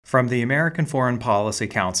From the American Foreign Policy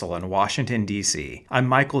Council in Washington, D.C., I'm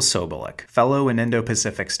Michael Sobolik, Fellow in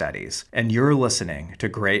Indo-Pacific Studies, and you're listening to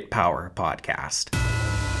Great Power Podcast.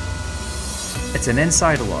 It's an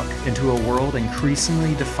inside look into a world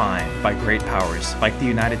increasingly defined by great powers like the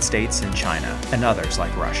United States and China, and others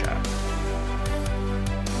like Russia.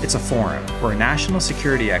 It's a forum where national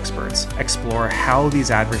security experts explore how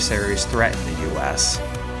these adversaries threaten the U.S.,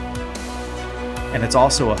 and it's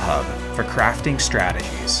also a hub for crafting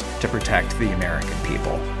strategies to protect the American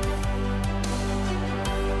people.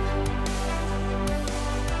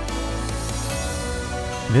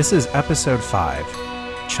 This is Episode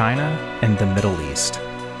 5, China and the Middle East.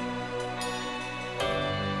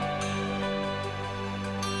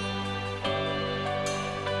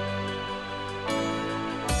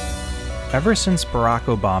 Ever since Barack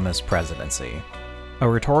Obama's presidency, a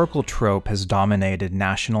rhetorical trope has dominated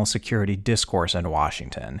national security discourse in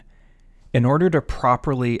Washington. In order to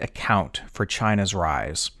properly account for China's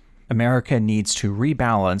rise, America needs to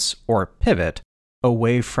rebalance or pivot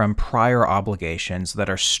away from prior obligations that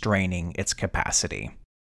are straining its capacity.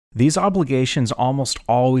 These obligations almost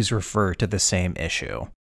always refer to the same issue: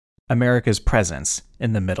 America's presence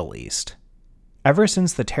in the Middle East. Ever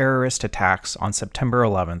since the terrorist attacks on September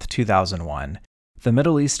 11, 2001, the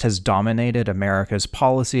Middle East has dominated America's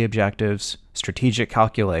policy objectives, strategic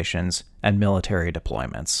calculations, and military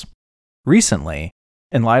deployments. Recently,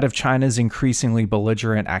 in light of China's increasingly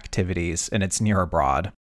belligerent activities in its near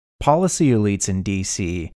abroad, policy elites in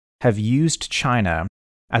D.C. have used China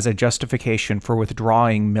as a justification for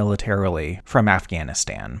withdrawing militarily from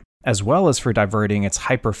Afghanistan, as well as for diverting its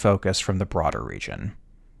hyper-focus from the broader region.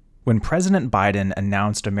 When President Biden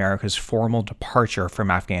announced America's formal departure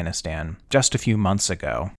from Afghanistan just a few months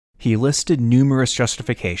ago, he listed numerous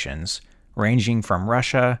justifications, ranging from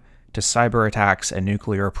Russia to cyber attacks and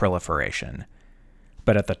nuclear proliferation.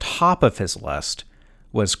 But at the top of his list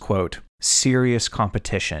was, quote, serious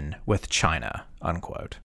competition with China,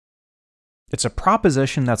 unquote. It's a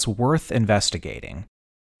proposition that's worth investigating.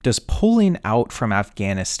 Does pulling out from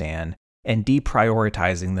Afghanistan and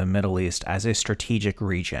deprioritizing the Middle East as a strategic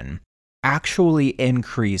region actually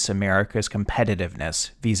increase America's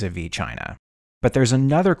competitiveness vis-a-vis China? But there's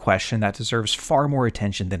another question that deserves far more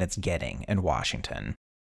attention than it's getting in Washington.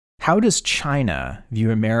 How does China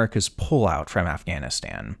view America's pullout from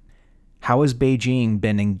Afghanistan? How has Beijing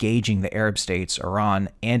been engaging the Arab states, Iran,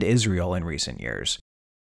 and Israel in recent years?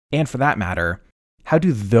 And for that matter, how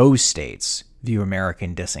do those states view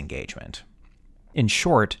American disengagement? In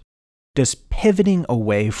short, does pivoting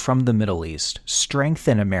away from the Middle East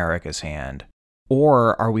strengthen America's hand,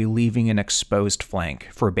 or are we leaving an exposed flank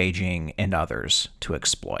for Beijing and others to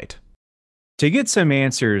exploit? To get some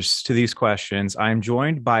answers to these questions, I'm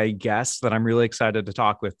joined by guests that I'm really excited to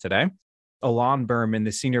talk with today. Ilan Berman,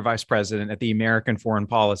 the Senior Vice President at the American Foreign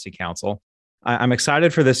Policy Council. I'm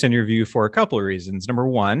excited for this interview for a couple of reasons. Number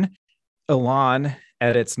one, Ilan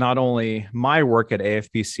edits not only my work at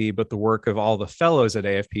AFPC, but the work of all the fellows at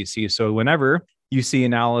AFPC. So whenever you see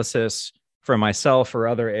analysis from myself or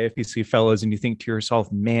other AFPC fellows and you think to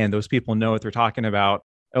yourself, man, those people know what they're talking about,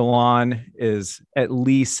 Ilan is at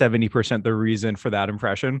least 70% the reason for that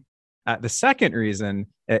impression. The second reason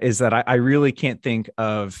is that I really can't think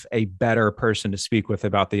of a better person to speak with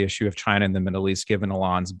about the issue of China and the Middle East, given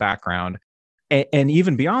Ilan's background. And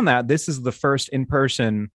even beyond that, this is the first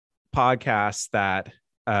in-person podcast that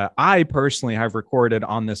I personally have recorded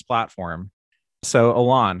on this platform. So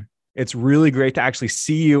Ilan, it's really great to actually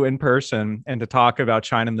see you in person and to talk about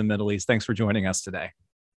China and the Middle East. Thanks for joining us today.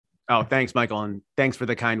 Oh, thanks, Michael. And thanks for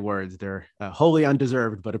the kind words. They're wholly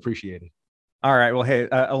undeserved, but appreciated. All right. Well, hey,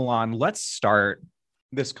 Ilan, let's start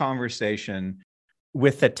this conversation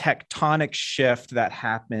with the tectonic shift that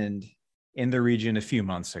happened in the region a few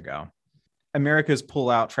months ago. America's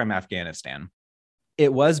pullout from Afghanistan.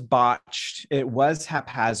 It was botched. It was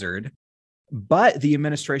haphazard, but the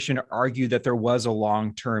administration argued that there was a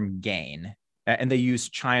long-term gain, and they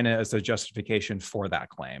used China as a justification for that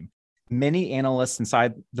claim. Many analysts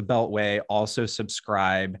inside the Beltway also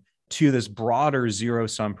subscribe to this broader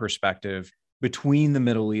zero-sum perspective between the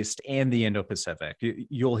Middle East and the Indo-Pacific.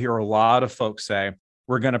 You'll hear a lot of folks say,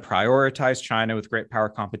 we're going to prioritize China with great power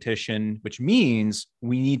competition, which means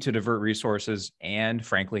we need to divert resources and,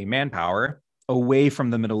 frankly, manpower away from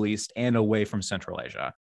the Middle East and away from Central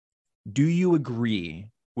Asia. Do you agree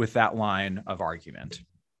with that line of argument?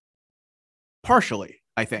 Partially,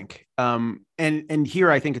 I think. And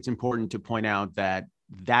here I think it's important to point out that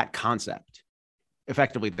that concept,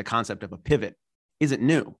 effectively the concept of a pivot, isn't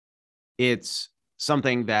new. It's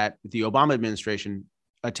something that the Obama administration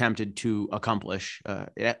attempted to accomplish,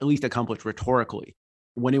 at least accomplish rhetorically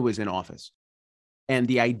when it was in office. And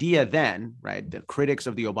the idea then, right, the critics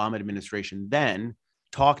of the Obama administration then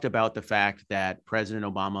talked about the fact that President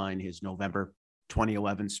Obama in his November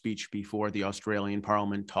 2011 speech before the Australian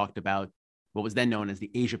Parliament talked about what was then known as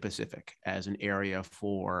the Asia Pacific as an area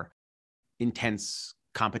for intense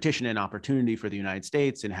competition and opportunity for the United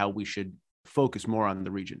States and how we should focus more on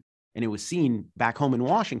the region. And it was seen back home in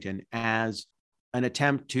Washington as an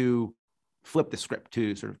attempt to flip the script,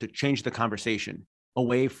 to sort of to change the conversation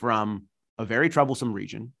away from a very troublesome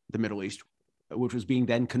region, the Middle East, which was being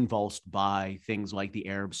then convulsed by things like the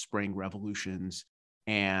Arab Spring revolutions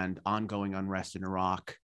and ongoing unrest in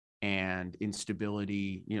Iraq and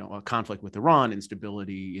instability, a conflict with Iran,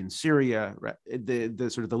 instability in Syria, the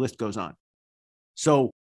sort of the list goes on.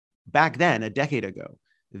 So back then, a decade ago,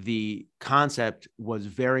 the concept was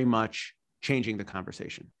very much changing the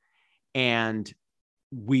conversation. And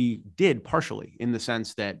we did partially in the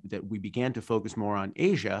sense that we began to focus more on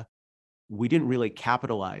Asia. We didn't really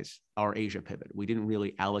capitalize our Asia pivot. We didn't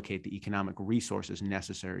really allocate the economic resources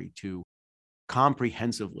necessary to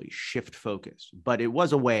comprehensively shift focus. But it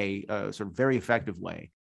was a way, a sort of very effective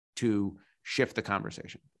way to shift the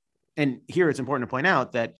conversation. And here it's important to point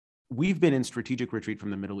out that we've been in strategic retreat from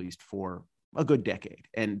the Middle East for a good decade.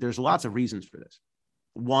 And there's lots of reasons for this.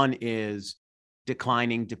 One is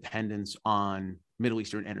declining dependence on Middle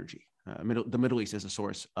Eastern energy. The Middle East is a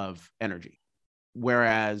source of energy.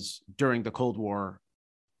 Whereas during the Cold War,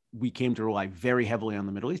 we came to rely very heavily on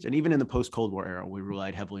the Middle East. And even in the post-Cold War era, we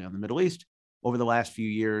relied heavily on the Middle East. Over the last few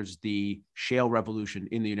years, the shale revolution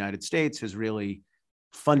in the United States has really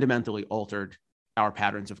fundamentally altered our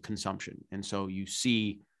patterns of consumption. And so you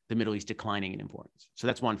see the Middle East declining in importance. So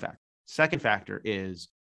that's one factor. Second factor is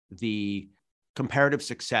the comparative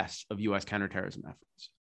success of U.S. counterterrorism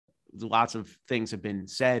efforts. Lots of things have been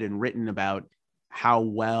said and written about how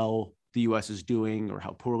well the U.S. is doing or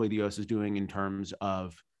how poorly the U.S. is doing in terms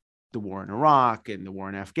of the war in Iraq and the war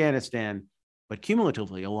in Afghanistan. But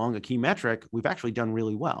cumulatively, along a key metric, we've actually done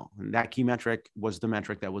really well. And that key metric was the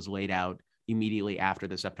metric that was laid out immediately after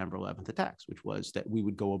the September 11th attacks, which was that we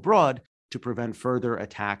would go abroad to prevent further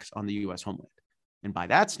attacks on the U.S. homeland. And by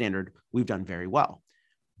that standard, we've done very well.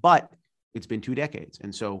 But it's been 2 decades.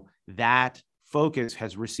 And so that focus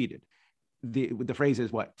has receded. The phrase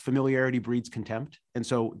is what? Familiarity breeds contempt. And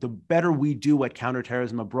so the better we do at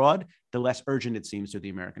counterterrorism abroad, the less urgent it seems to the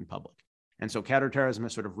American public. And so counterterrorism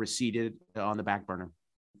has sort of receded on the back burner,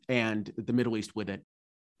 and the Middle East with it.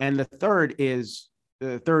 And the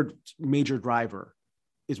third major driver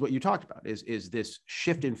is what you talked about, is this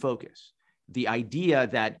shift in focus. The idea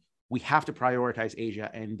that we have to prioritize Asia,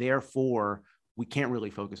 and therefore we can't really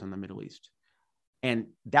focus on the Middle East. And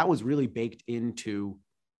that was really baked into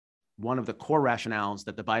one of the core rationales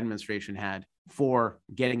that the Biden administration had for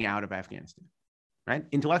getting out of Afghanistan, right?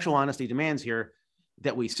 Intellectual honesty demands here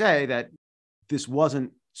that we say that this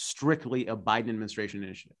wasn't strictly a Biden administration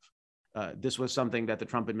initiative. This was something that the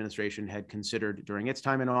Trump administration had considered during its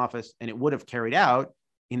time in office, and it would have carried out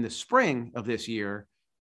in the spring of this year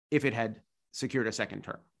if it had secured a second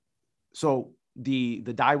term. So the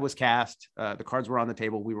die was cast, the cards were on the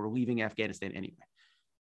table, we were leaving Afghanistan anyway.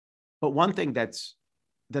 But one thing that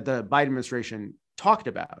the Biden administration talked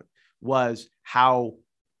about was how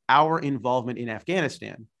our involvement in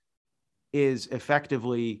Afghanistan is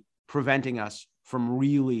effectively preventing us from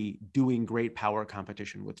really doing great power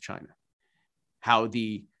competition with China. How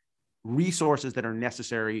the resources that are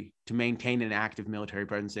necessary to maintain an active military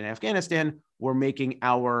presence in Afghanistan were making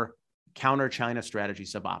our counter-China strategy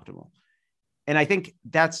suboptimal. And I think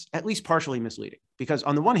that's at least partially misleading, because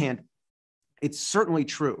on the one hand, it's certainly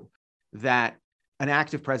true that an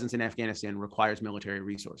active presence in Afghanistan requires military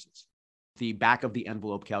resources. The back of the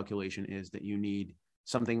envelope calculation is that you need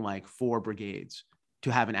something like 4 brigades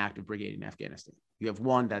to have an active brigade in Afghanistan. You have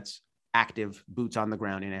one that's active, boots on the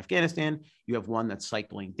ground in Afghanistan. You have one that's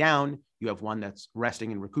cycling down. You have one that's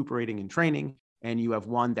resting and recuperating and training. And you have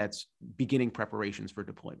one that's beginning preparations for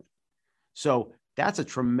deployment. So that's a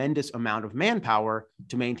tremendous amount of manpower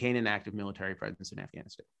to maintain an active military presence in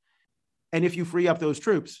Afghanistan. And if you free up those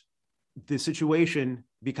troops, the situation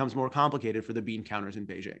becomes more complicated for the bean counters in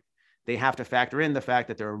Beijing. They have to factor in the fact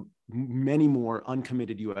that there are many more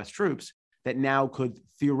uncommitted US troops that now could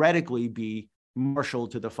theoretically be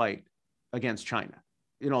marshaled to the fight against China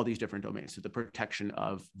in all these different domains, to the protection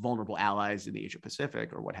of vulnerable allies in the Asia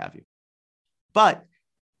Pacific or what have you. But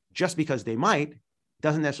just because they might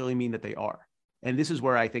doesn't necessarily mean that they are. And this is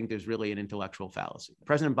where I think there's really an intellectual fallacy.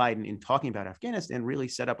 President Biden, in talking about Afghanistan, really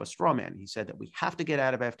set up a straw man. He said that we have to get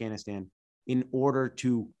out of Afghanistan in order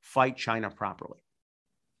to fight China properly.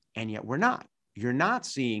 And yet we're not. You're not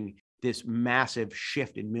seeing this massive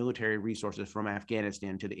shift in military resources from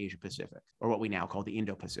Afghanistan to the Asia Pacific, or what we now call the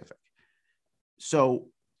Indo-Pacific. So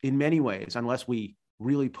in many ways, unless we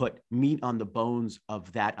really put meat on the bones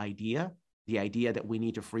of that idea, the idea that we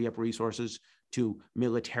need to free up resources to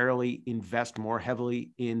militarily invest more heavily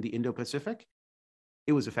in the Indo-Pacific,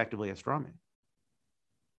 it was effectively a straw man.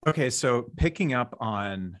 Okay, so picking up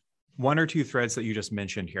on one or two threads that you just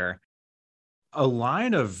mentioned here, a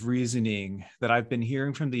line of reasoning that I've been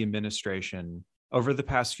hearing from the administration over the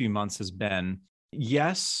past few months has been,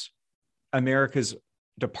 yes, America's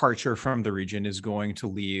departure from the region is going to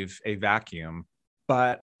leave a vacuum,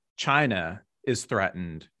 but China is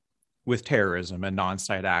threatened with terrorism and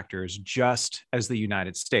non-state actors, just as the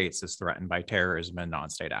United States is threatened by terrorism and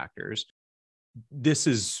non-state actors. This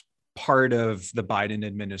is part of the Biden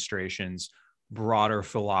administration's broader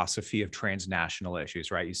philosophy of transnational issues,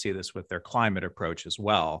 right? You see this with their climate approach as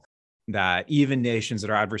well, that even nations that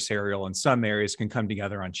are adversarial in some areas can come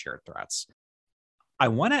together on shared threats. I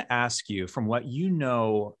want to ask you, from what you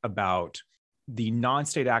know about the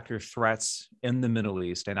non-state actor threats in the Middle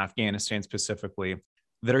East and Afghanistan specifically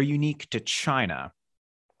that are unique to China,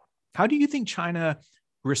 how do you think China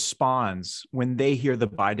responds when they hear the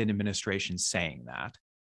Biden administration saying that?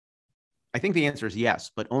 I think the answer is yes,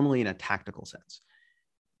 but only in a tactical sense.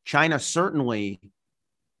 China certainly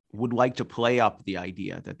would like to play up the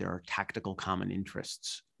idea that there are tactical common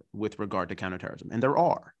interests with regard to counterterrorism, and there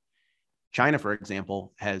are. China, for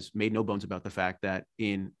example, has made no bones about the fact that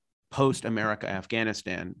in post-America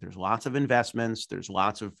Afghanistan, there's lots of investments, there's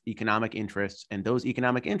lots of economic interests, and those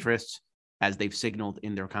economic interests, as they've signaled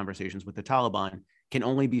in their conversations with the Taliban, can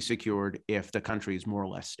only be secured if the country is more or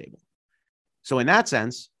less stable. So in that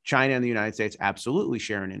sense, China and the United States absolutely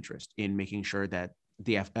share an interest in making sure that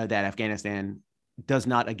that Afghanistan does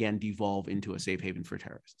not again devolve into a safe haven for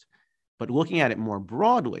terrorists. But looking at it more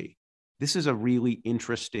broadly, this is a really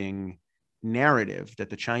interesting narrative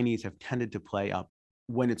that the Chinese have tended to play up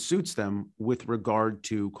when it suits them with regard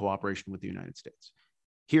to cooperation with the United States.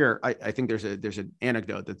 Here, I think there's an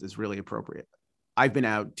anecdote that is really appropriate. I've been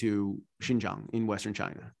out to Xinjiang in Western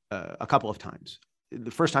China a couple of times.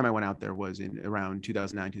 The first time I went out there was in around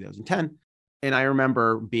 2009, 2010. And I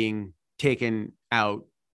remember being taken out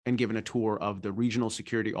and given a tour of the regional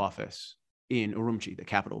security office in Urumqi, the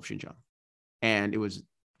capital of Xinjiang. And it was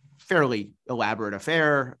fairly elaborate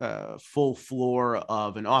affair, full floor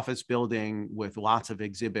of an office building with lots of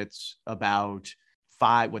exhibits about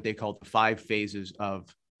what they called the 5 phases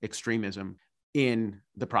of extremism in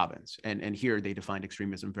the province. And here they defined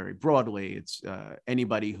extremism very broadly. It's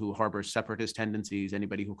anybody who harbors separatist tendencies,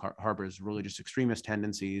 anybody who harbors religious extremist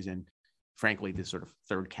tendencies, and frankly, this sort of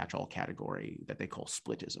third catch-all category that they call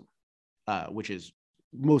splitism, which is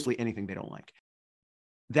mostly anything they don't like.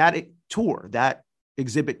 That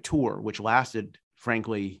exhibit tour, which lasted,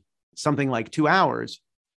 frankly, something like 2 hours,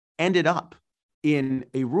 ended up in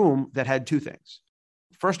a room that had 2 things.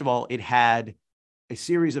 First of all, it had a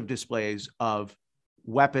series of displays of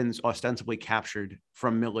weapons ostensibly captured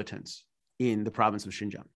from militants in the province of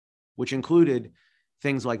Xinjiang, which included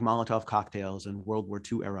things like Molotov cocktails and World War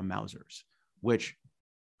II era Mausers, which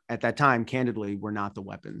at that time, candidly, were not the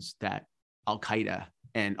weapons that Al-Qaeda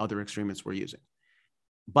and other extremists were using.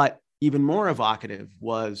 But even more evocative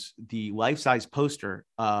was the life-size poster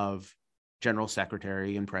of General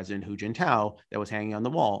Secretary and President Hu Jintao that was hanging on the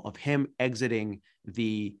wall of him exiting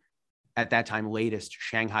the, at that time, latest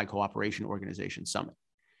Shanghai Cooperation Organization summit.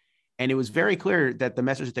 And it was very clear that the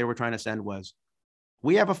message that they were trying to send was,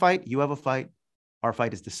 we have a fight, you have a fight, our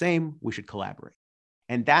fight is the same, we should collaborate.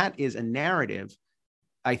 And that is a narrative,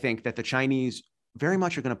 I think, that the Chinese very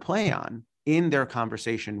much are going to play on in their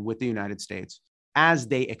conversation with the United States as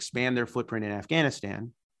they expand their footprint in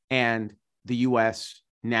Afghanistan, and the US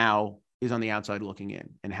now is on the outside looking in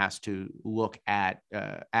and has to look at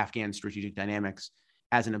Afghan strategic dynamics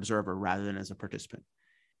as an observer rather than as a participant.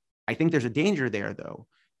 I think there's a danger there, though,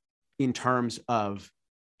 in terms of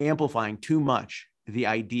amplifying too much the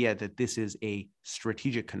idea that this is a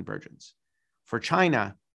strategic convergence. For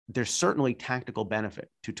China, there's certainly tactical benefit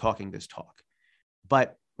to talking this talk.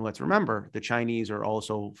 But let's remember, the Chinese are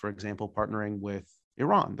also, for example, partnering with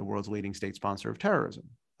Iran, the world's leading state sponsor of terrorism,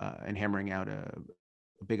 and hammering out a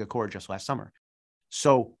big accord just last summer.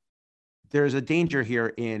 So there's a danger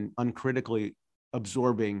here in uncritically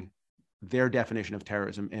absorbing their definition of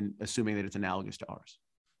terrorism and assuming that it's analogous to ours.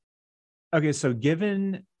 Okay, so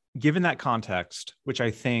given that context, which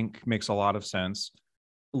I think makes a lot of sense,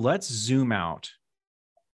 let's zoom out.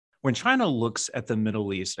 When China looks at the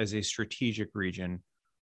Middle East as a strategic region,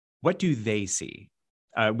 what do they see?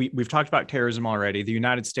 We've talked about terrorism already. The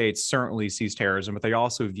United States certainly sees terrorism, but they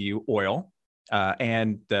also view oil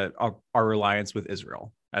and our reliance with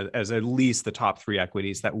Israel as at least the top three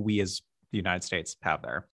equities that we as the United States have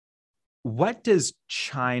there. What does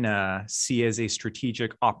China see as a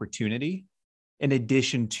strategic opportunity in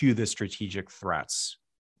addition to the strategic threats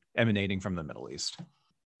emanating from the Middle East?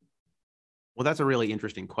 Well, that's a really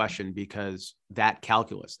interesting question because that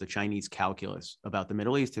calculus, the Chinese calculus about the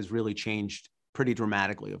Middle East, has really changed pretty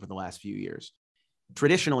dramatically over the last few years.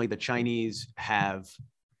 Traditionally, the Chinese have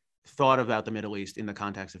thought about the Middle East in the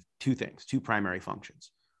context of two things, two primary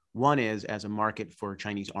functions. One is as a market for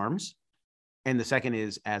Chinese arms, and the second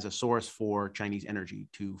is as a source for Chinese energy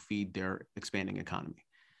to feed their expanding economy.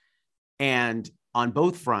 And on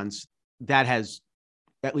both fronts, that has,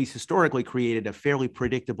 at least historically, created a fairly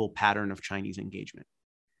predictable pattern of Chinese engagement.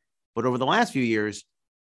 But over the last few years,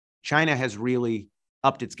 China has really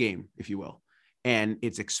upped its game, if you will, and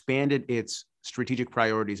it's expanded its strategic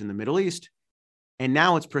priorities in the Middle East. And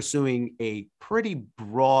now it's pursuing a pretty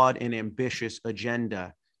broad and ambitious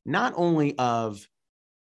agenda, not only of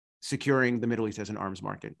securing the Middle East as an arms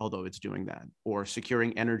market, although it's doing that, or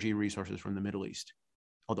securing energy resources from the Middle East,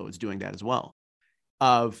 although it's doing that as well,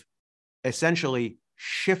 of essentially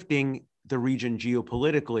shifting the region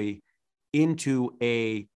geopolitically into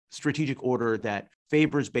a strategic order that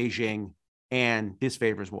favors Beijing and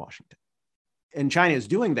disfavors Washington. And China is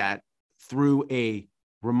doing that through a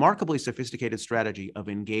remarkably sophisticated strategy of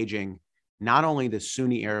engaging not only the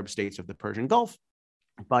Sunni Arab states of the Persian Gulf,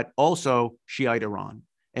 but also Shiite Iran,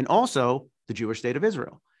 and also the Jewish state of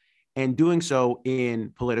Israel, and doing so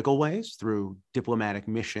in political ways through diplomatic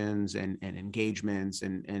missions and engagements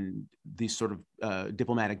and these sort of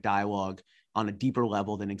diplomatic dialogue on a deeper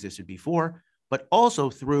level than existed before, but also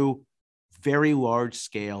through very large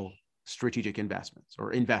scale strategic investments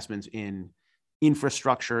or investments in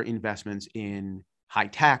infrastructure, investments in high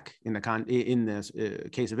tech in this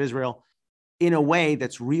case of Israel, in a way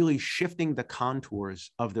that's really shifting the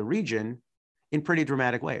contours of the region in pretty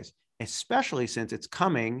dramatic ways, especially since it's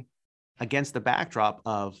coming against the backdrop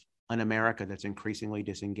of an America that's increasingly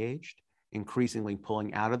disengaged, increasingly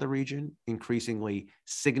pulling out of the region, increasingly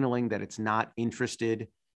signaling that it's not interested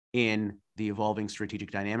in the evolving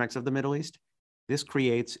strategic dynamics of the Middle East. This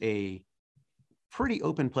creates a pretty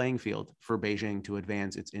open playing field for Beijing to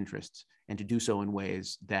advance its interests and to do so in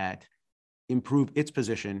ways that improve its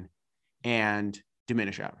position and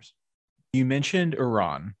diminish ours. You mentioned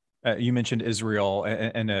Iran. You mentioned Israel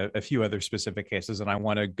and a few other specific cases, and I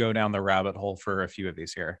want to go down the rabbit hole for a few of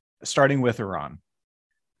these here, starting with Iran.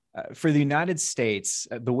 For the United States,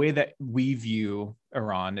 the way that we view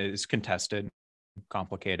Iran is contested,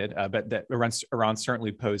 complicated, but that Iran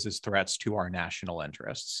certainly poses threats to our national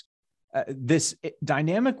interests. This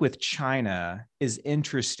dynamic with China is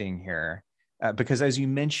interesting here because, as you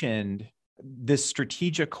mentioned, this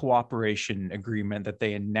strategic cooperation agreement that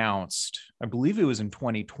they announced, I believe it was in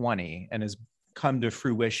 2020, and has come to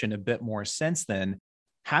fruition a bit more since then,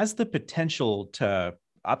 has the potential to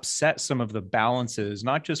upset some of the balances,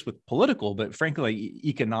 not just with political, but frankly,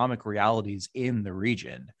 economic realities in the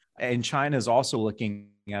region. And China is also looking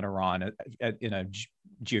at Iran in a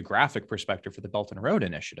geographic perspective for the Belt and Road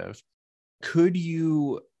Initiative. Could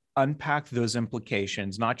you unpack those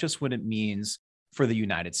implications, not just what it means for the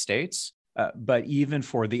United States, but even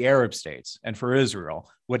for the Arab states and for Israel?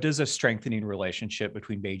 What does a strengthening relationship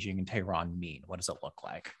between Beijing and Tehran mean? What does it look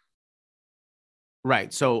like?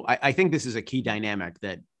 Right. So I think this is a key dynamic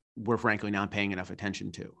that we're frankly not paying enough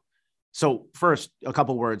attention to. So first, a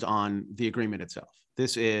couple words on the agreement itself.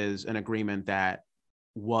 This is an agreement that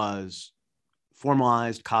was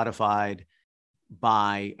formalized, codified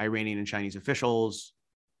by Iranian and Chinese officials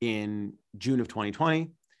in June of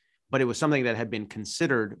 2020, but it was something that had been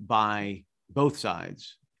considered by both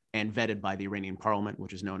sides and vetted by the Iranian parliament,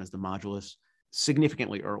 which is known as the Majlis,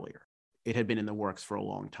 significantly earlier. It had been in the works for a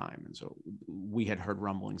long time. And so we had heard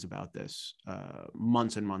rumblings about this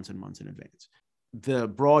months and months and months in advance. The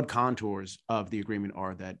broad contours of the agreement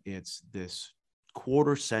are that it's this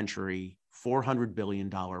quarter century, $400 billion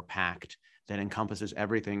pact that encompasses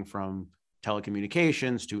everything from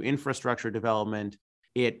telecommunications to infrastructure development.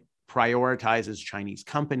 It prioritizes Chinese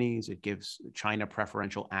companies. It gives China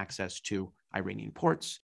preferential access to Iranian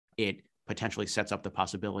ports. It potentially sets up the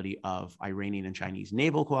possibility of Iranian and Chinese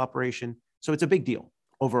naval cooperation. So it's a big deal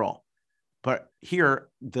overall. But here,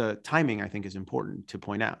 the timing, I think, is important to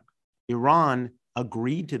point out. Iran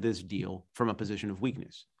agreed to this deal from a position of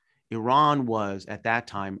weakness. Iran was, at that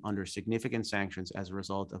time, under significant sanctions as a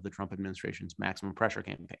result of the Trump administration's maximum pressure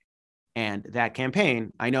campaign. And that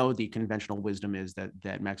campaign, I know the conventional wisdom is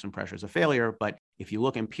that maximum pressure is a failure, but if you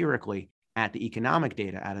look empirically at the economic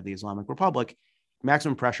data out of the Islamic Republic,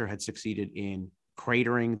 maximum pressure had succeeded in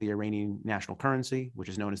cratering the Iranian national currency, which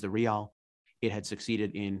is known as the rial. It had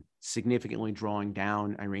succeeded in significantly drawing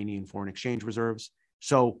down Iranian foreign exchange reserves.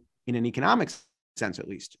 So in an economic sense, at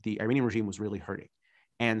least, the Iranian regime was really hurting.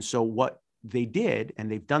 And so what they did,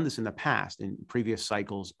 and they've done this in the past in previous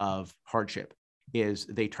cycles of hardship, is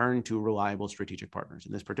they turned to reliable strategic partners.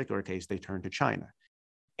 In this particular case, they turned to China.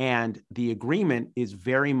 And the agreement is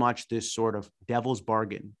very much this sort of devil's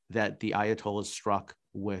bargain that the Ayatollahs struck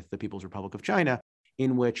with the People's Republic of China,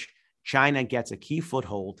 in which China gets a key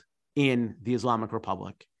foothold in the Islamic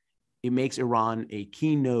Republic. It makes Iran a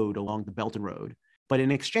key node along the Belt and Road. But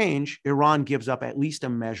in exchange, Iran gives up at least a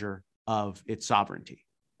measure of its sovereignty.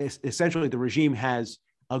 Essentially, the regime has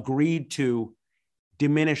agreed to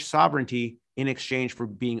diminish sovereignty in exchange for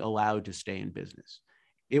being allowed to stay in business.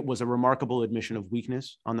 It was a remarkable admission of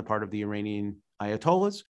weakness on the part of the Iranian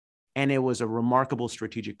Ayatollahs, and it was a remarkable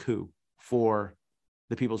strategic coup for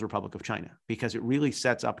the People's Republic of China, because it really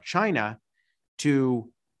sets up China to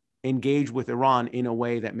engage with Iran in a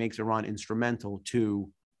way that makes Iran instrumental to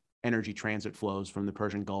energy transit flows from the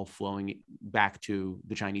Persian Gulf flowing back to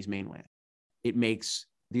the Chinese mainland. It makes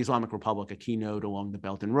the Islamic Republic a key node along the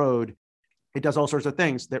Belt and Road. It does all sorts of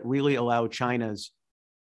things that really allow China's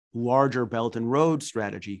larger Belt and Road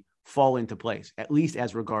strategy fall into place, at least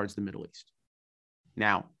as regards the Middle East.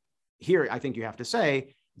 Now, here, I think you have to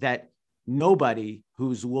say that nobody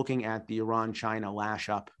who's looking at the Iran-China lash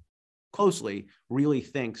up closely really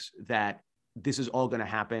thinks that this is all going to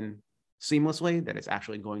happen seamlessly, that it's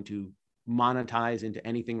actually going to monetize into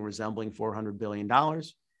anything resembling $400 billion.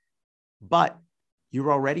 But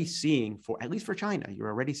you're already seeing, at least for China, you're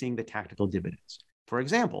already seeing the tactical dividends. For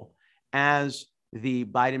example, as the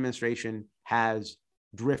Biden administration has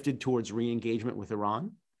drifted towards re-engagement with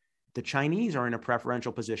Iran, the Chinese are in a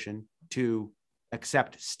preferential position to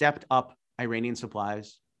accept stepped up Iranian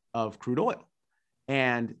supplies of crude oil.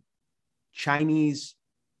 And Chinese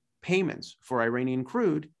payments for Iranian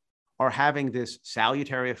crude are having this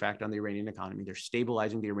salutary effect on the Iranian economy. They're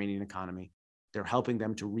stabilizing the Iranian economy. They're helping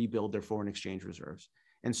them to rebuild their foreign exchange reserves.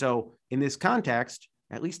 And so in this context,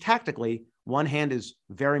 at least tactically, one hand is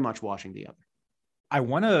very much washing the other. I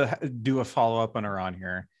want to do a follow-up on Iran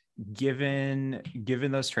here. Given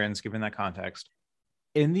those trends, given that context,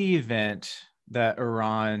 in the event that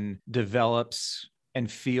Iran develops and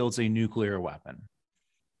fields a nuclear weapon,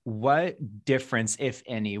 what difference, if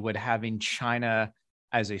any, would having China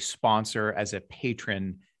as a sponsor, as a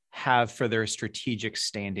patron, have for their strategic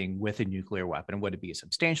standing with a nuclear weapon? Would it be a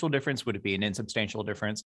substantial difference? Would it be an insubstantial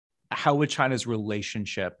difference? How would China's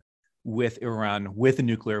relationship with Iran with a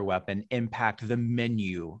nuclear weapon impact the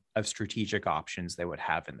menu of strategic options they would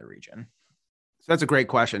have in the region? So that's a great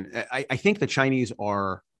question. I think the Chinese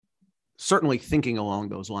are certainly thinking along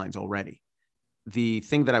those lines already. The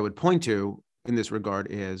thing that I would point to in this regard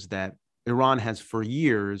is that Iran has for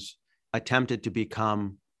years attempted to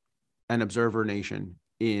become an observer nation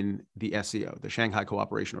in the SCO, the Shanghai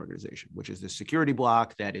Cooperation Organization, which is the security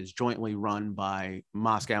bloc that is jointly run by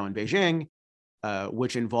Moscow and Beijing,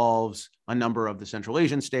 which involves a number of the Central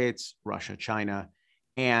Asian states, Russia, China,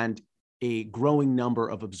 and a growing number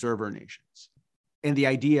of observer nations. And the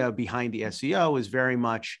idea behind the SCO is very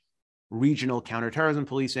much regional counterterrorism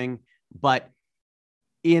policing, but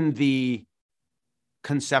in the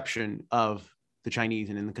conception of the Chinese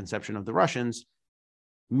and in the conception of the Russians,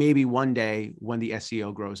 maybe one day when the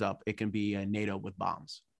SCO grows up, it can be a NATO with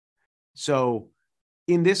bombs. So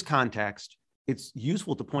in this context, it's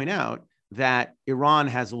useful to point out that Iran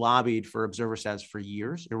has lobbied for observer status for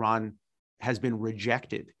years. Iran has been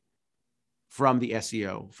rejected from the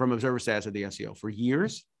SCO, from observer status of the SCO for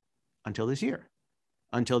years until this year,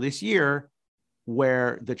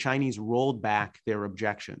 where the Chinese rolled back their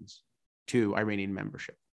objections to Iranian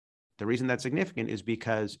membership. The reason that's significant is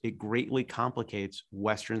because it greatly complicates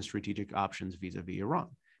Western strategic options vis-a-vis Iran,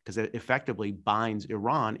 because it effectively binds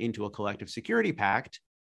Iran into a collective security pact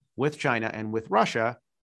with China and with Russia,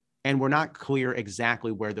 and we're not clear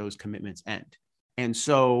exactly where those commitments end. And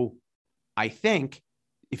so I think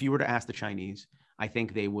if you were to ask the Chinese, I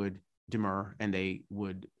think they would demur and they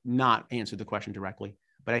would not answer the question directly.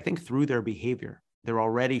 But I think through their behavior, they're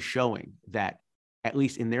already showing that, at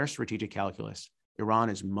least in their strategic calculus,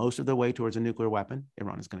 Iran is most of the way towards a nuclear weapon.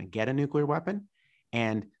 Iran is going to get a nuclear weapon.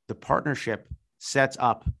 And the partnership sets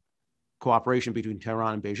up cooperation between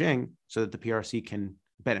Tehran and Beijing so that the PRC can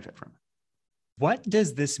benefit from it. What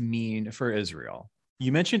does this mean for Israel?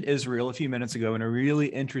 You mentioned Israel a few minutes ago in a really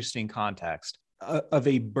interesting context. of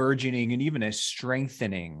a burgeoning and even a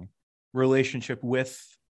strengthening relationship with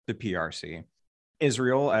the PRC.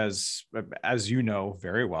 Israel, as you know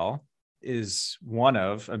very well, is one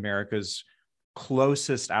of America's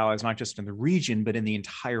closest allies, not just in the region, but in the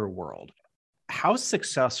entire world. How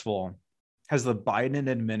successful has the Biden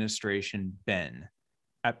administration been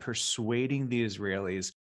at persuading the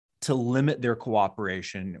Israelis to limit their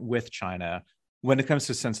cooperation with China when it comes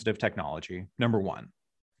to sensitive technology? Number one.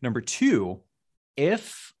 Number two,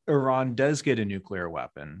 if Iran does get a nuclear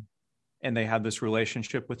weapon and they have this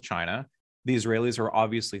relationship with China, the Israelis are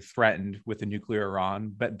obviously threatened with a nuclear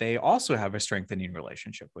Iran, but they also have a strengthening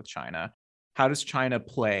relationship with China. How does China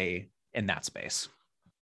play in that space?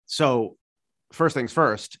 So first things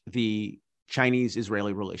first, the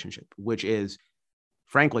Chinese-Israeli relationship, which is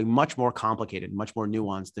frankly much more complicated, much more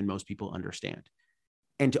nuanced than most people understand.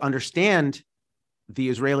 And to understand the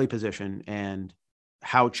Israeli position and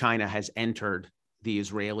how China has entered the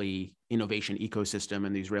Israeli innovation ecosystem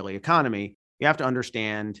and the Israeli economy, you have to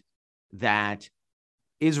understand that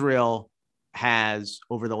Israel has,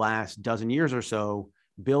 over the last dozen years or so,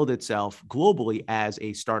 built itself globally as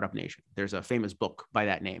a startup nation. There's a famous book by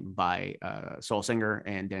that name by Saul Singer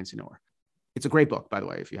and Dan Senor. It's a great book, by the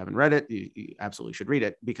way. If you haven't read it, you absolutely should read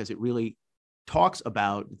it, because it really talks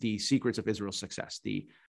about the secrets of Israel's success, the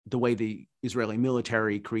way the Israeli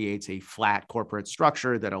military creates a flat corporate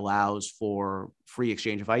structure that allows for free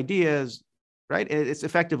exchange of ideas, right? It's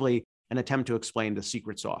effectively an attempt to explain the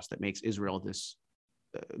secret sauce that makes Israel this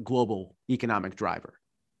global economic driver.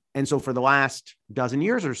 And so for the last dozen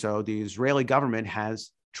years or so, the Israeli government has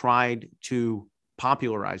tried to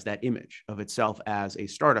popularize that image of itself as a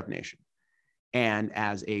startup nation and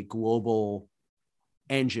as a global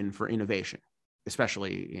engine for innovation,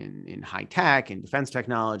 especially in high tech and defense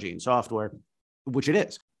technology and software, which it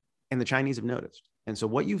is. And the Chinese have noticed. And so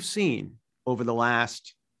what you've seen over the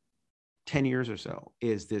last 10 years or so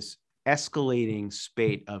is this escalating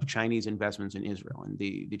spate of Chinese investments in Israel. And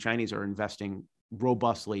the Chinese are investing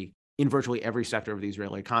robustly in virtually every sector of the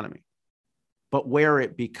Israeli economy. But where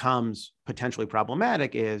it becomes potentially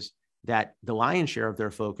problematic is that the lion's share of their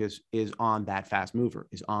focus is on that fast mover,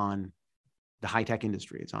 is on the high-tech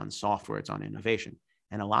industry, it's on software, it's on innovation.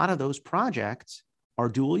 And a lot of those projects are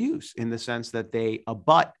dual use in the sense that they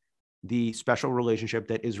abut the special relationship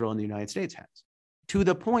that Israel and the United States has, to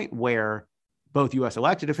the point where both US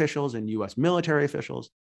elected officials and US military officials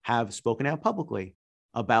have spoken out publicly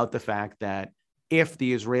about the fact that if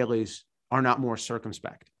the Israelis are not more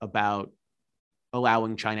circumspect about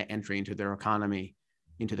allowing China entry into their economy,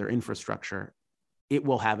 into their infrastructure, it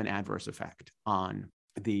will have an adverse effect on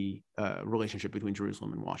the relationship between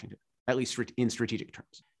Jerusalem and Washington, at least in strategic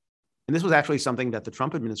terms. And this was actually something that the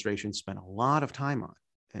Trump administration spent a lot of time on,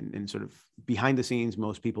 and sort of behind the scenes,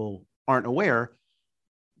 most people aren't aware.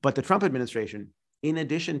 But the Trump administration, in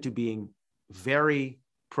addition to being very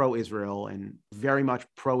pro-Israel and very much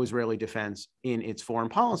pro-Israeli defense in its foreign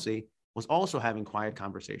policy, was also having quiet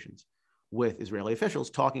conversations with Israeli officials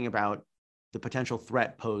talking about the potential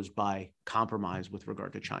threat posed by compromise with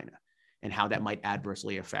regard to China and how that might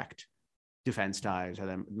adversely affect defense ties, how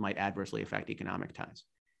that might adversely affect economic ties.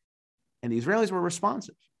 And the Israelis were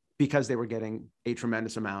responsive because they were getting a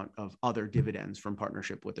tremendous amount of other dividends from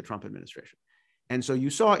partnership with the Trump administration. And so you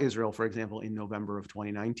saw Israel, for example, in November of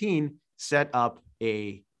 2019, set up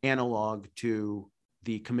an analog to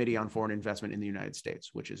the Committee on Foreign Investment in the United States,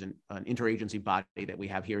 which is an interagency body that we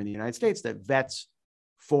have here in the United States that vets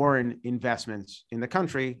foreign investments in the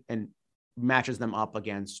country and matches them up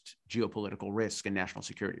against geopolitical risk and national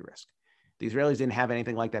security risk. The Israelis didn't have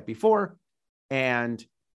anything like that before. And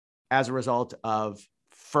as a result of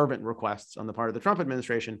fervent requests on the part of the Trump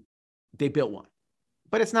administration, they built one.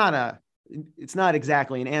 But it's not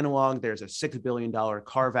exactly an analog. There's a $6 billion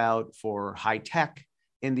carve out for high tech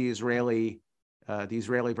in the Israeli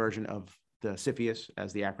version of the CFIUS,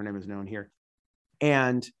 as the acronym is known here.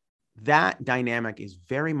 And that dynamic is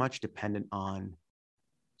very much dependent on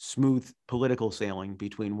smooth political sailing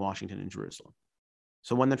between Washington and Jerusalem.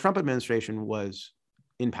 So when the Trump administration was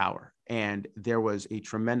in power and there was a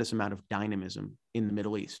tremendous amount of dynamism in the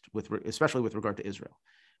Middle East, especially with regard to Israel,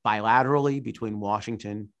 bilaterally between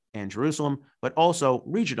Washington and Jerusalem, but also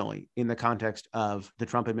regionally in the context of the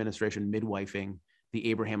Trump administration midwifing the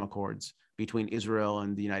Abraham Accords between Israel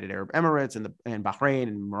and the United Arab Emirates and Bahrain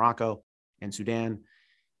and Morocco and Sudan.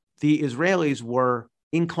 The Israelis were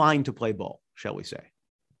inclined to play ball, shall we say.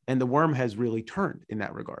 And the worm has really turned in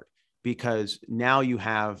that regard, because now you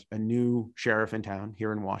have a new sheriff in town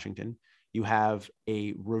here in Washington. You have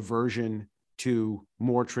a reversion to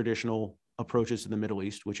more traditional approaches to the Middle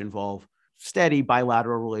East, which involve steady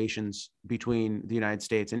bilateral relations between the United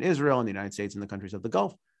States and Israel and the United States and the countries of the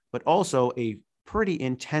Gulf, but also a pretty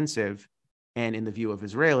intensive and, in the view of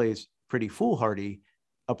Israelis, pretty foolhardy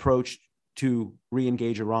approach to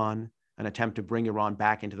re-engage Iran, an attempt to bring Iran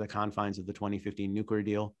back into the confines of the 2015 nuclear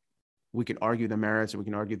deal. We can argue the merits and we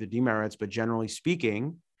can argue the demerits, but generally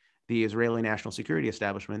speaking, the Israeli national security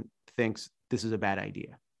establishment thinks this is a bad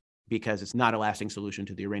idea because it's not a lasting solution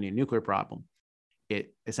to the Iranian nuclear problem.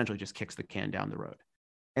 It essentially just kicks the can down the road.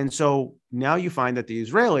 And so now you find that the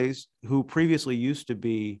Israelis, who previously used to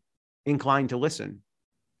be inclined to listen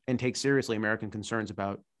and take seriously American concerns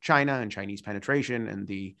about China and Chinese penetration and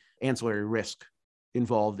the ancillary risk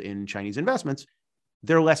involved in Chinese investments,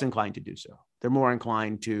 they're less inclined to do so. They're more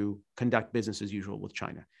inclined to conduct business as usual with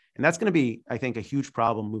China. And that's going to be, I think, a huge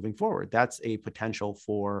problem moving forward. That's a potential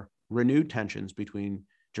for renewed tensions between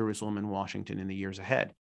Jerusalem and Washington in the years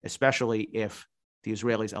ahead, especially if the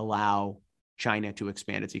Israelis allow China to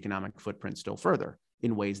expand its economic footprint still further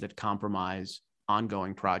in ways that compromise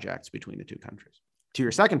ongoing projects between the two countries. To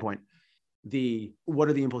your second point, what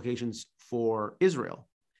are the implications for Israel?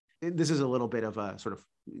 This is a little bit of a sort of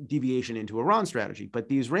deviation into Iran strategy, but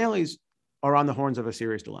the Israelis are on the horns of a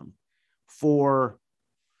serious dilemma. For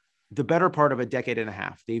the better part of a decade and a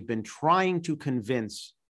half, they've been trying to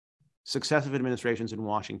convince successive administrations in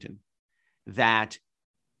Washington that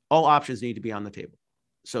all options need to be on the table.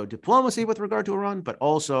 So diplomacy with regard to Iran, but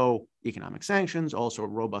also economic sanctions, also a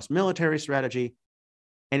robust military strategy.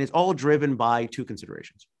 And it's all driven by two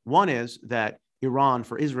considerations. One is that Iran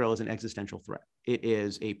for Israel is an existential threat. It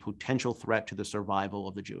is a potential threat to the survival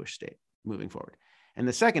of the Jewish state moving forward. And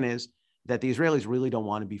the second is that the Israelis really don't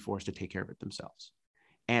want to be forced to take care of it themselves.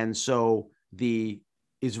 And so the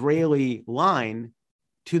Israeli line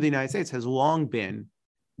to the United States has long been,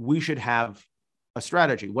 we should have a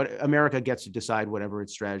strategy. What America gets to decide whatever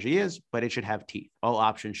its strategy is, but it should have teeth. All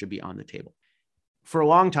options should be on the table. For a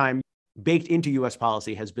long time, baked into US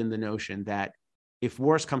policy has been the notion that if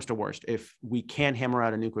worst comes to worst, if we can't hammer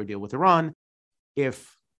out a nuclear deal with Iran,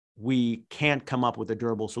 if we can't come up with a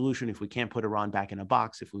durable solution, if we can't put Iran back in a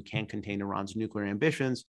box, if we can't contain Iran's nuclear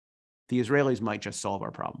ambitions, the Israelis might just solve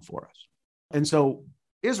our problem for us. And so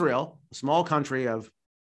Israel, a small country of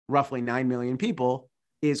roughly 9 million people,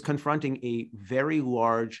 is confronting a very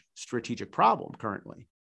large strategic problem currently,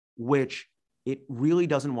 which it really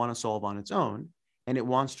doesn't want to solve on its own. And it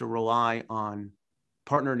wants to rely on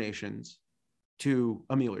partner nations to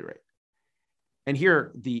ameliorate. And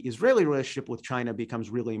here, the Israeli relationship with China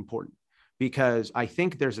becomes really important because I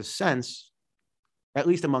think there's a sense, at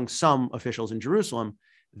least among some officials in Jerusalem,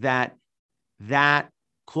 that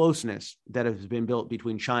closeness that has been built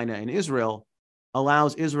between China and Israel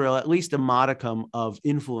allows Israel at least a modicum of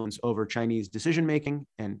influence over Chinese decision-making.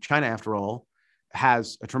 And China, after all,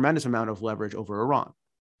 has a tremendous amount of leverage over Iran.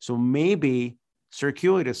 So maybe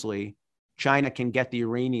circuitously, China can get the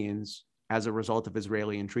Iranians, as a result of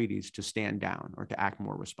Israeli entreaties, to stand down or to act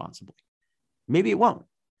more responsibly. Maybe it won't.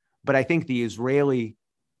 But I think the Israeli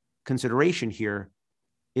consideration here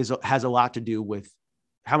has a lot to do with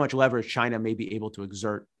how much leverage China may be able to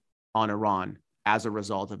exert on Iran as a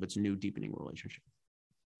result of its new deepening relationship.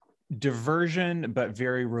 Diversion, but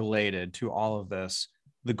very related to all of this,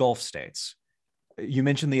 the Gulf states. You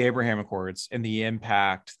mentioned the Abraham Accords and the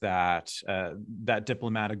impact that that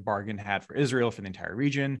diplomatic bargain had for Israel, for the entire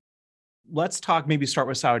region. Let's maybe start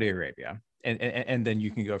with Saudi Arabia, and then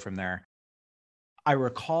you can go from there. I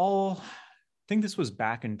recall, I think this was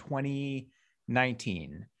back in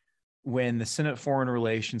 2019, when the Senate Foreign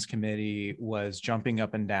Relations Committee was jumping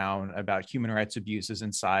up and down about human rights abuses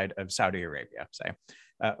inside of Saudi Arabia, say,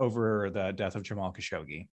 over the death of Jamal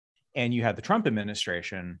Khashoggi. And you had the Trump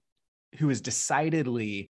administration, who is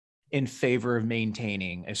decidedly in favor of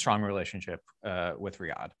maintaining a strong relationship with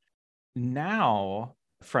Riyadh. Now,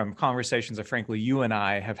 from conversations that frankly you and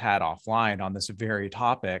I have had offline on this very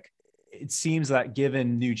topic, it seems that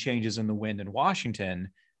given new changes in the wind in Washington,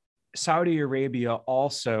 Saudi Arabia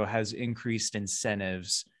also has increased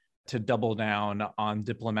incentives to double down on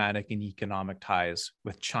diplomatic and economic ties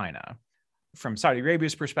with China. From Saudi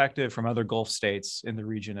Arabia's perspective, from other Gulf states in the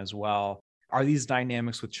region as well, are these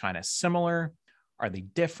dynamics with China similar? Are they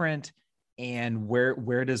different? And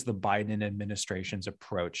where does the Biden administration's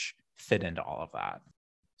approach fit into all of that?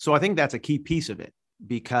 So I think that's a key piece of it,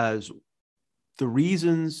 because the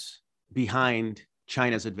reasons behind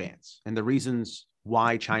China's advance and the reasons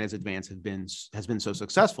why China's advance has been so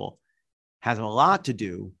successful has a lot to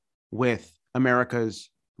do with America's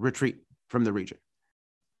retreat from the region.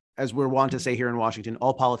 As we're wont to say here in Washington,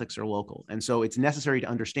 all politics are local. And so it's necessary to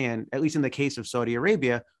understand, at least in the case of Saudi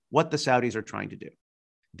Arabia, what the Saudis are trying to do.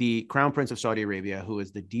 the Crown Prince of Saudi Arabia, who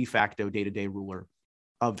is the de facto day-to-day ruler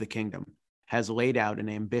of the kingdom, has laid out an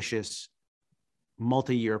ambitious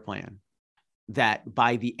multi-year plan that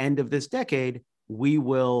by the end of this decade, we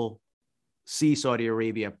will see Saudi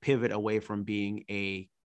Arabia pivot away from being a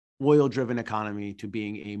oil-driven economy to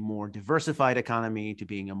being a more diversified economy, to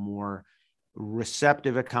being a more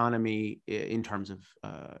receptive economy in terms of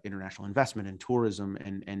international investment and tourism,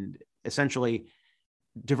 and essentially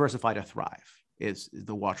diversify to thrive is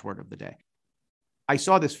the watchword of the day. I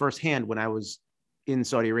saw this firsthand when I was in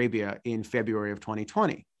Saudi Arabia in February of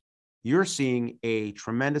 2020. You're seeing a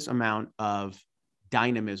tremendous amount of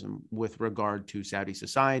dynamism with regard to Saudi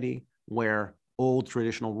society, where old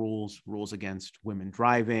traditional rules against women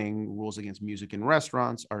driving, rules against music in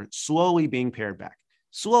restaurants are slowly being pared back.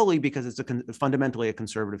 Slowly, because it's fundamentally a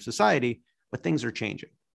conservative society, but things are changing.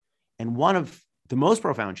 And one of the most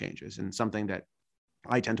profound changes, and something that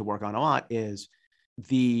I tend to work on a lot, is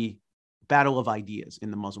the battle of ideas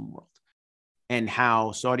in the Muslim world, and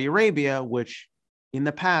how Saudi Arabia, which in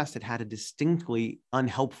the past had had a distinctly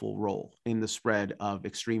unhelpful role in the spread of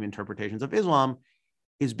extreme interpretations of Islam,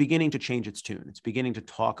 is beginning to change its tune. It's beginning to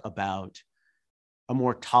talk about a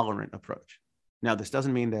more tolerant approach. Now, this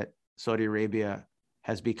doesn't mean that Saudi Arabia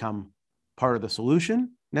has become part of the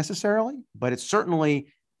solution necessarily, but it's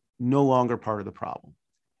certainly no longer part of the problem.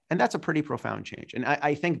 And that's a pretty profound change. And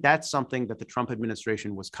I think that's something that the Trump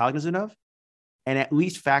administration was cognizant of, and at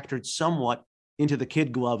least factored somewhat into the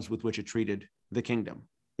kid gloves with which it treated the kingdom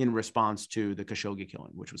in response to the Khashoggi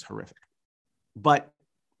killing, which was horrific. But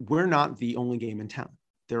we're not the only game in town.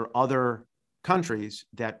 There are other countries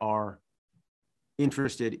that are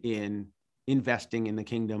interested in investing in the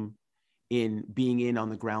kingdom, in being in on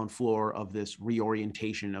the ground floor of this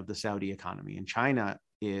reorientation of the Saudi economy. And China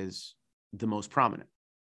is the most prominent.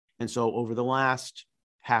 And so over the last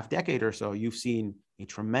half decade or so, you've seen a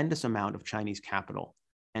tremendous amount of Chinese capital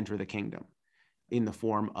enter the kingdom in the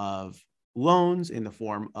form of loans, in the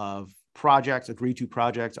form of projects, agreed to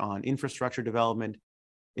projects on infrastructure development.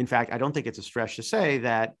 In fact, I don't think it's a stretch to say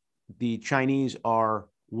that the Chinese are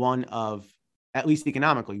one of, at least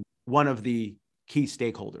economically, one of the key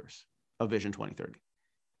stakeholders of Vision 2030.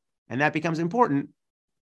 And that becomes important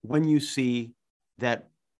when you see that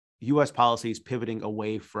US policy is pivoting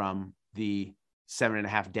away from the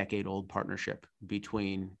 7.5-decade-old partnership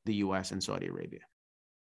between the US and Saudi Arabia.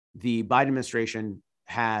 The Biden administration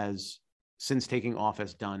has, since taking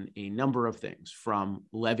office, done a number of things, from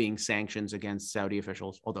levying sanctions against Saudi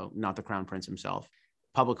officials, although not the Crown Prince himself,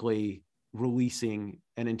 publicly releasing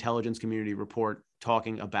an intelligence community report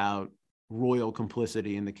talking about royal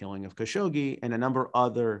complicity in the killing of Khashoggi, and a number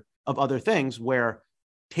of other things where,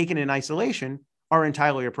 taken in isolation, are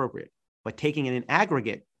entirely appropriate, but taking it in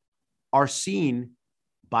aggregate are seen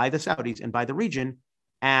by the Saudis and by the region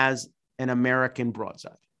as an American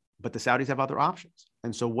broadside. But the Saudis have other options.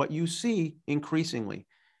 And so what you see increasingly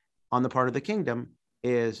on the part of the kingdom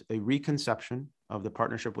is a reconception of the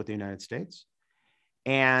partnership with the United States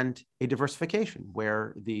and a diversification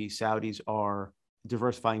where the Saudis are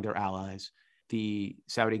diversifying their allies. The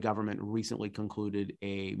Saudi government recently concluded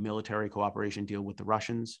a military cooperation deal with the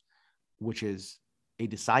Russians, which is a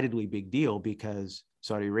decidedly big deal because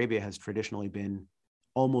Saudi Arabia has traditionally been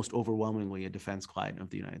almost overwhelmingly a defense client of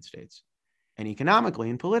the United States. And economically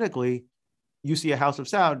and politically, you see a House of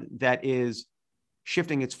Saud that is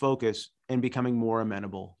shifting its focus and becoming more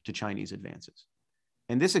amenable to Chinese advances.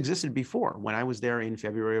 And this existed before. When I was there in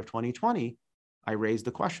February of 2020, I raised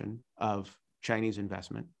the question of Chinese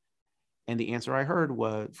investment. And the answer I heard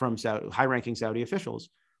was from high-ranking Saudi officials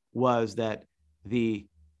was that the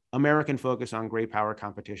American focus on great power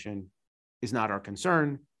competition is not our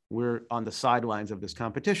concern. We're on the sidelines of this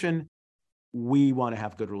competition. We want to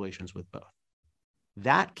have good relations with both.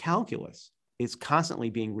 That calculus is constantly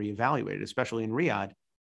being reevaluated, especially in Riyadh,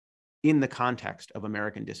 in the context of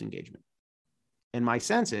American disengagement. And my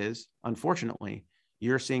sense is, unfortunately,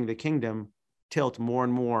 you're seeing the kingdom tilt more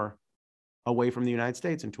and more away from the United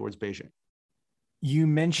States and towards Beijing. You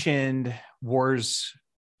mentioned wars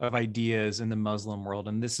of ideas in the Muslim world,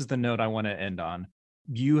 and this is the note I want to end on.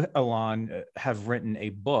 You, Alon, have written a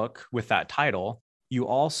book with that title. You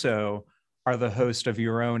also are the host of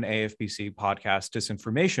your own AFBC podcast,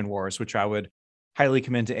 Disinformation Wars, which I would highly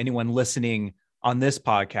commend to anyone listening on this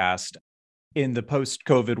podcast. In the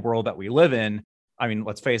post-COVID world that we live in, I mean,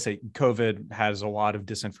 let's face it, COVID has a lot of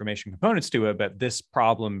disinformation components to it, but this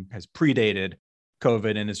problem has predated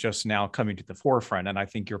COVID and is just now coming to the forefront. And I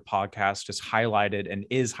think your podcast has highlighted and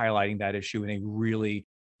is highlighting that issue in a really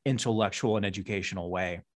intellectual and educational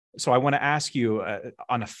way. So I want to ask you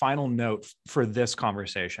on a final note for this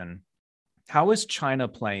conversation, How is China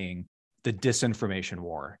playing the disinformation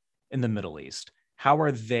war in the Middle East? How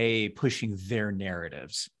are they pushing their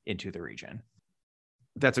narratives into the region?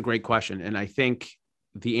 That's a great question. And I think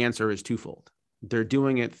the answer is twofold. They're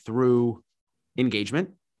doing it through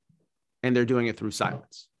engagement and they're doing it through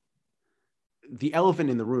silence. The elephant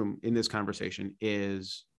in the room in this conversation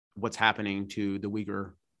is what's happening to the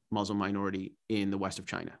Uyghur Muslim minority in the west of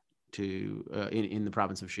China, in the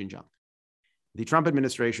province of Xinjiang. The Trump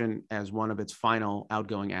administration, as one of its final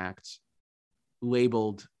outgoing acts,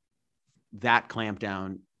 labeled that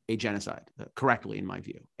clampdown a genocide, correctly, in my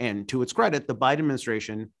view. And to its credit, the Biden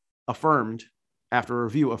administration after a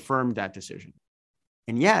review, affirmed that decision.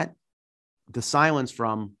 And yet, the silence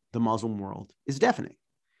from the Muslim world is deafening.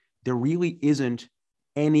 There really isn't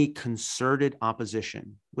any concerted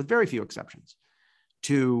opposition, with very few exceptions,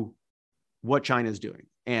 to what China is doing.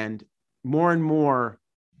 And more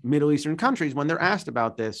Middle Eastern countries, when they're asked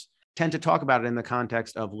about this, tend to talk about it in the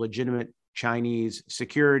context of legitimate Chinese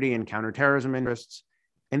security and counterterrorism interests.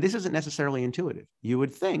 And this isn't necessarily intuitive. You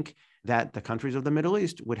would think that the countries of the Middle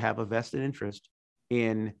East would have a vested interest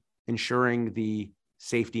in ensuring the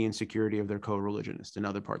safety and security of their co-religionists in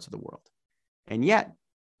other parts of the world. And yet,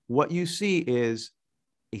 what you see is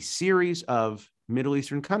a series of Middle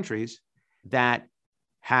Eastern countries that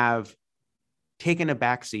have taken a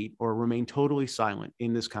backseat or remain totally silent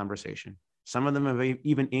in this conversation. Some of them have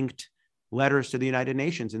even inked letters to the United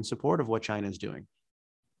Nations in support of what China is doing.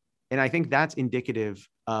 And I think that's indicative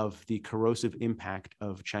of the corrosive impact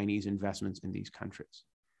of Chinese investments in these countries.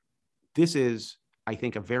 This is, I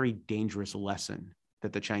think, a very dangerous lesson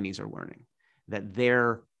that the Chinese are learning, that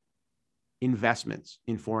their investments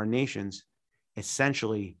in foreign nations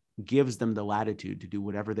essentially gives them the latitude to do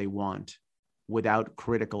whatever they want without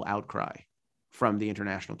critical outcry from the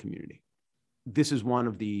international community. This is one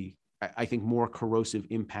of the, I think, more corrosive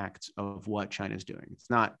impacts of what China is doing. It's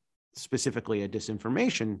not specifically a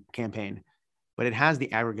disinformation campaign, but it has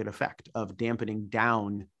the aggregate effect of dampening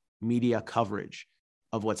down media coverage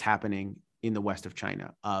of what's happening in the west of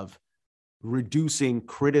China, of reducing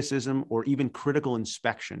criticism or even critical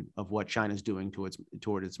inspection of what China is doing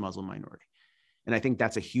toward its Muslim minority. And I think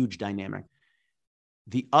that's a huge dynamic.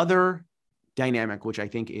 The other dynamic, which I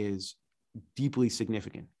think is deeply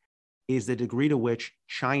significant, is the degree to which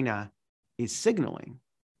China is signaling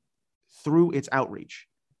through its outreach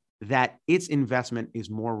that its investment is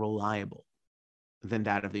more reliable than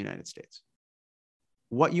that of the United States.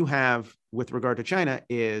 What you have with regard to China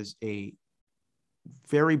is a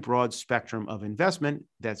very broad spectrum of investment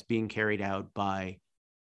that's being carried out by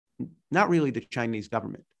not really the Chinese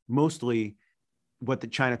government, mostly what the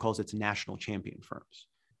China calls its national champion firms,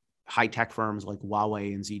 high-tech firms like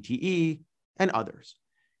Huawei and ZTE and others,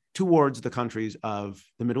 towards the countries of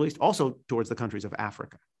the Middle East, also towards the countries of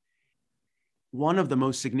Africa. One of the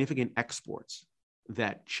most significant exports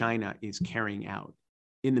that China is carrying out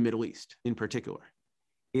in the Middle East in particular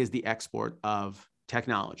is the export of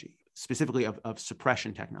technology, specifically of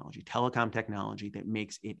suppression technology, telecom technology that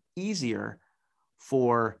makes it easier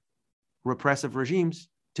for repressive regimes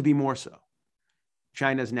to be more so.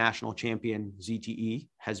 China's national champion, ZTE,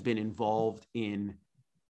 has been involved in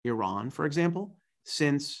Iran, for example,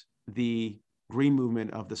 since the Green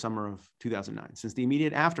Movement of the summer of 2009. Since the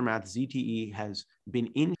immediate aftermath, ZTE has been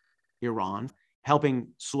in Iran, helping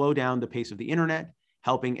slow down the pace of the internet,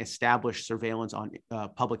 helping establish surveillance on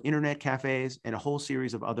public internet cafes, and a whole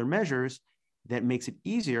series of other measures that makes it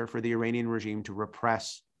easier for the Iranian regime to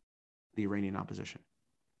repress the Iranian opposition.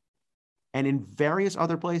 And in various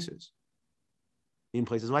other places, in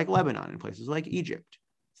places like Lebanon, in places like Egypt,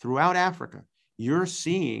 throughout Africa, you're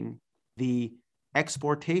seeing the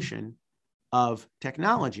exportation of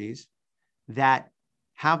technologies that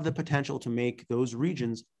have the potential to make those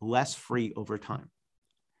regions less free over time.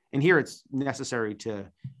 And here it's necessary to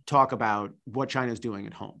talk about what China is doing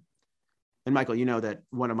at home. And Michael, you know that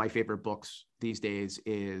one of my favorite books these days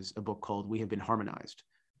is a book called We Have Been Harmonized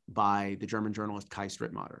by the German journalist Kai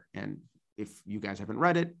Strittmatter. And if you guys haven't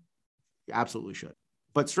read it, you absolutely should.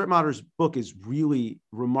 But Strittmatter's book is really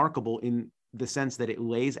remarkable in the sense that it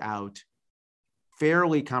lays out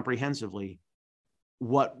fairly comprehensively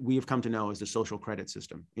what we have come to know as the social credit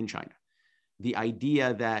system in China. The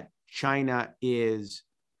idea that China is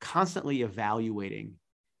constantly evaluating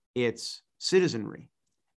its citizenry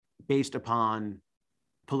based upon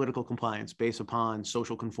political compliance, based upon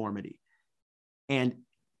social conformity, and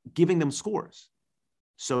giving them scores.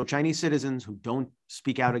 So Chinese citizens who don't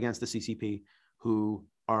speak out against the CCP, who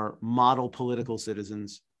are model political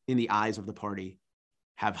citizens in the eyes of the party,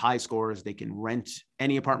 have high scores. They can rent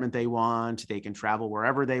any apartment they want. They can travel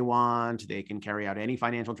wherever they want. They can carry out any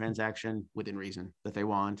financial transaction within reason that they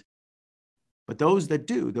want. But those that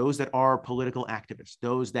do, those that are political activists,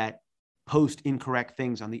 those that post incorrect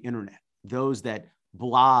things on the internet, those that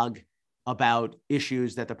blog about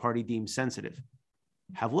issues that the party deems sensitive,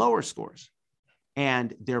 have lower scores.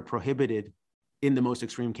 And they're prohibited, in the most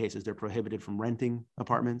extreme cases, they're prohibited from renting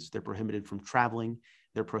apartments. They're prohibited from traveling.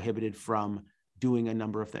 They're prohibited from doing a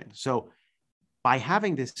number of things. So by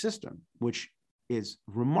having this system, which is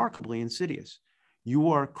remarkably insidious,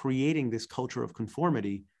 you are creating this culture of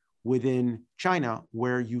conformity within China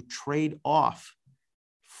where you trade off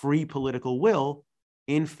free political will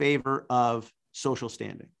in favor of social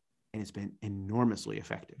standing. And it's been enormously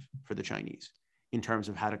effective for the Chinese in terms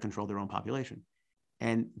of how to control their own population.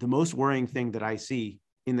 And the most worrying thing that I see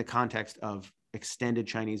in the context of extended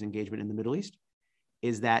Chinese engagement in the Middle East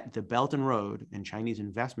is that the Belt and Road and Chinese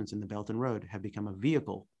investments in the Belt and Road have become a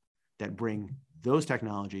vehicle that bring those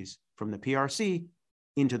technologies from the PRC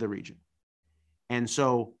into the region. And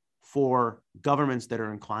so for governments that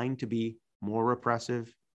are inclined to be more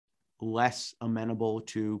repressive, less amenable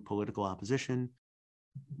to political opposition,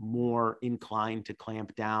 more inclined to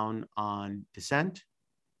clamp down on dissent,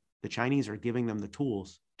 the Chinese are giving them the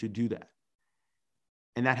tools to do that.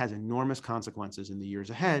 And that has enormous consequences in the years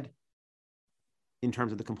ahead in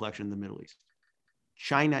terms of the complexion of the Middle East.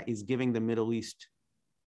 China is giving the Middle East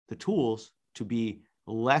the tools to be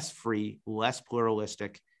less free, less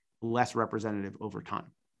pluralistic, less representative over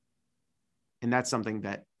time. And that's something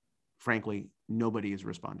that, frankly, nobody is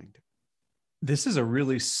responding to. This is a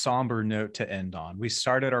really somber note to end on. We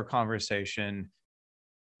started our conversation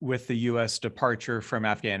with the U.S. departure from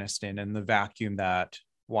Afghanistan and the vacuum that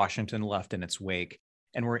Washington left in its wake.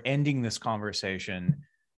 And we're ending this conversation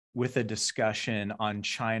with a discussion on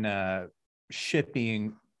China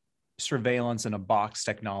shipping surveillance in a box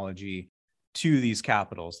technology to these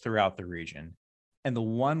capitals throughout the region. And the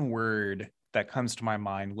one word that comes to my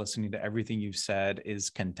mind listening to everything you've said is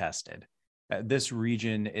contested. This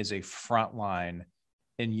region is a front line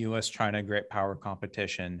in U.S.-China great power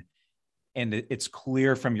competition. And it's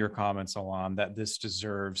clear from your comments, Alon, that this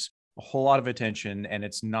deserves a whole lot of attention, and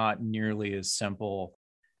it's not nearly as simple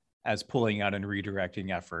as pulling out and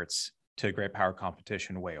redirecting efforts to great power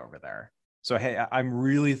competition way over there. So, hey, I'm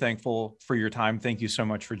really thankful for your time. Thank you so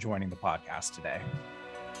much for joining the podcast today.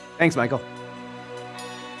 Thanks, Michael.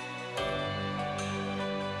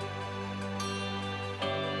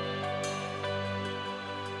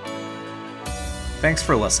 Thanks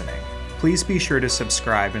for listening. Please be sure to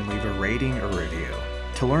subscribe and leave a rating or review.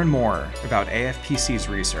 To learn more about AFPC's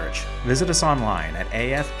research, visit us online at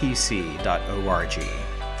afpc.org.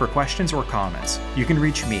 For questions or comments, you can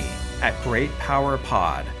reach me at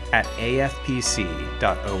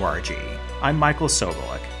greatpowerpod@afpc.org. I'm Michael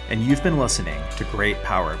Sobolik, and you've been listening to Great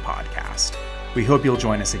Power Podcast. We hope you'll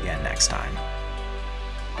join us again next time.